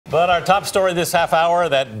But our top story this half hour,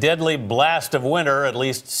 that deadly blast of winter, at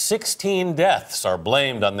least 16 deaths are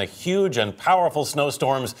blamed on the huge and powerful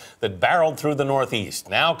snowstorms that barreled through the Northeast.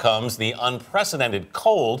 Now comes the unprecedented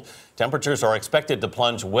cold. Temperatures are expected to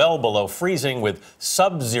plunge well below freezing, with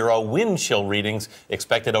sub-zero wind chill readings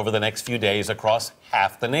expected over the next few days across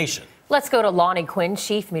half the nation. Let's go to Lonnie Quinn,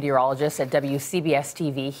 chief meteorologist at WCBS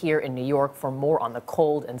TV here in New York, for more on the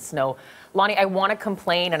cold and snow. Lonnie, I want to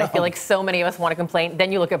complain, and I feel like so many of us want to complain.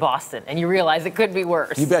 Then you look at Boston, and you realize it could be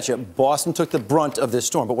worse. You betcha. Boston took the brunt of this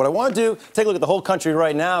storm. But what I want to do, take a look at the whole country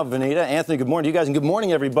right now, Vanita. Anthony, good morning to you guys, and good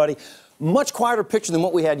morning, everybody. Much quieter picture than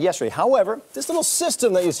what we had yesterday. However, this little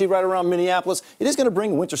system that you see right around Minneapolis, it is going to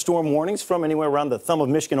bring winter storm warnings from anywhere around the thumb of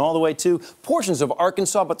Michigan all the way to portions of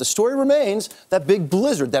Arkansas. But the story remains that big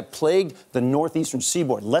blizzard that plagued the northeastern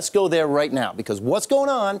seaboard. Let's go there right now, because what's going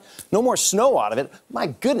on? No more snow out of it. My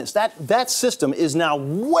goodness, that system is now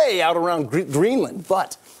way out around Greenland.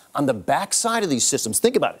 But on the backside of these systems,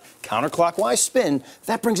 think about it. Counterclockwise spin,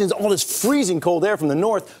 that brings in all this freezing cold air from the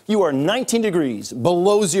north. You are 19 degrees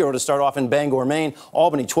below zero to start off in Bangor, Maine.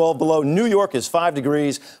 Albany, 12 below. New York is 5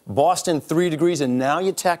 degrees. Boston, 3 degrees. And now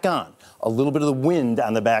you tack on a little bit of the wind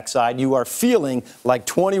on the backside. You are feeling like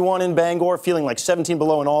 21 in Bangor, feeling like 17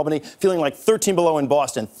 below in Albany, feeling like 13 below in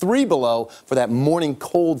Boston, 3 below for that morning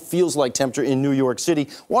cold feels-like temperature in New York City.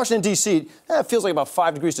 Washington, D.C., it feels like about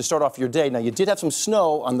 5 degrees to start off your day. Now, you did have some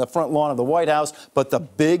snow on the front lawn of the White House, but the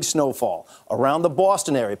big snowfall around the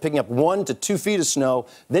Boston area, picking up 1 to 2 feet of snow.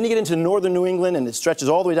 Then you get into northern New England, and it stretches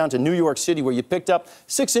all the way down to New York City, where you picked up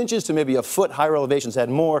 6 inches to maybe a foot. Higher elevations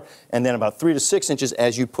had more, and then about 3 to 6 inches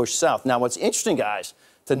as you push south. Now, what's interesting, guys,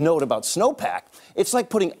 to note about snowpack, it's like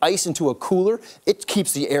putting ice into a cooler. It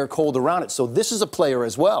keeps the air cold around it. So this is a player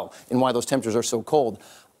as well in why those temperatures are so cold.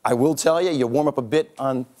 I will tell you, you warm up a bit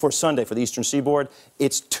for Sunday for the eastern seaboard.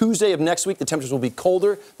 It's Tuesday of next week. The temperatures will be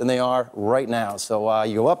colder than they are right now. So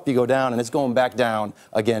you go up, you go down, and it's going back down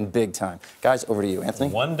again big time. Guys, over to you, Anthony.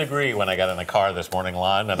 1 degree when I got in the car this morning,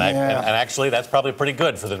 Lon, and actually that's probably pretty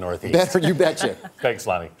good for the Northeast. You betcha. Thanks,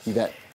 Lonnie. You bet.